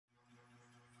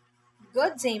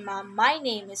Good day, ma'am. My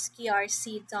name is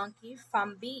KRC Donkey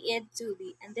from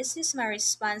B.Ed2B, and this is my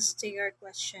response to your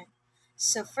question.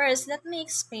 So, first, let me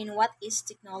explain what is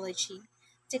technology.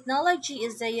 Technology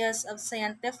is the use of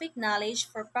scientific knowledge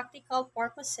for practical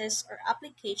purposes or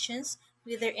applications,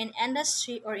 whether in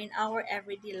industry or in our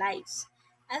everyday lives.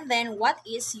 And then, what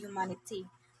is humanity?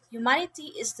 Humanity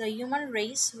is the human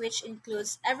race, which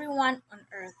includes everyone on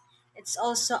earth. It's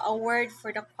also a word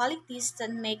for the qualities that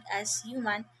make us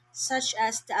human, such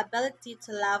as the ability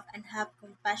to love and have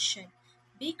compassion,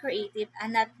 be creative,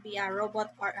 and not be a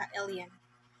robot or an alien.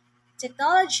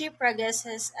 Technology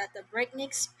progresses at a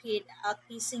breakneck speed,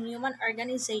 outpacing human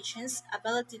organizations'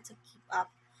 ability to keep up.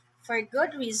 For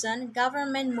good reason,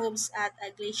 government moves at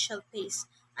a glacial pace.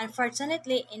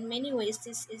 Unfortunately, in many ways,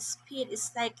 speed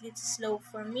is likely to slow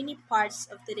for many parts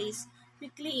of today's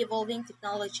quickly evolving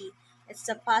technology. It's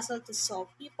a puzzle to solve.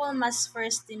 People must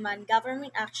first demand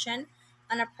government action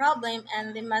on a problem,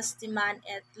 and they must demand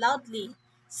it loudly.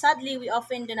 Sadly, we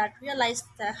often do not realize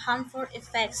the harmful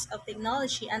effects of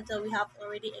technology until we have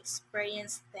already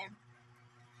experienced them.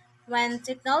 When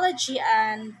technology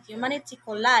and humanity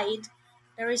collide,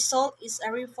 the result is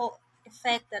a ripple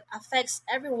effect that affects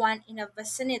everyone in a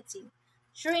vicinity.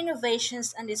 Through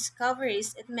innovations and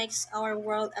discoveries, it makes our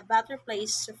world a better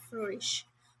place to flourish.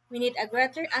 We need a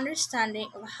greater understanding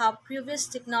of how previous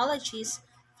technologies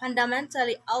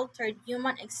fundamentally altered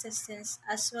human existence,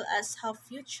 as well as how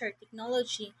future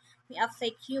technology may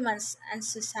affect humans and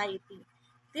society.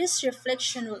 This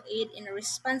reflection will aid in a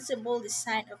responsible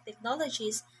design of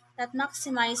technologies that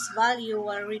maximize value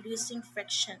while reducing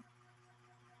friction.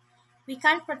 We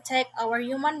can protect our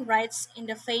human rights in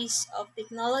the face of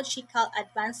technological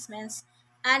advancements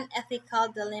and ethical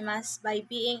dilemmas by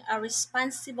being a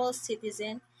responsible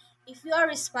citizen. If we are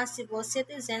responsible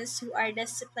citizens who are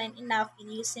disciplined enough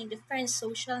in using different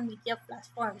social media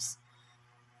platforms,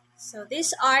 so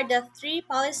these are the three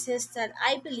policies that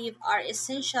I believe are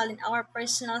essential in our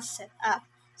personal setup.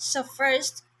 So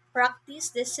first, practice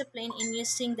discipline in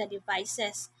using the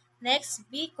devices. Next,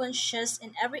 be conscious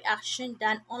in every action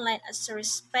done online as to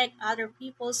respect other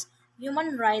people's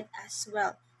human right as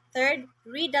well. Third,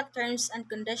 read the terms and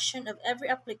conditions of every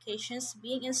applications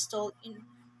being installed in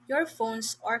your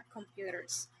phones or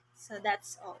computers. So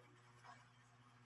that's all.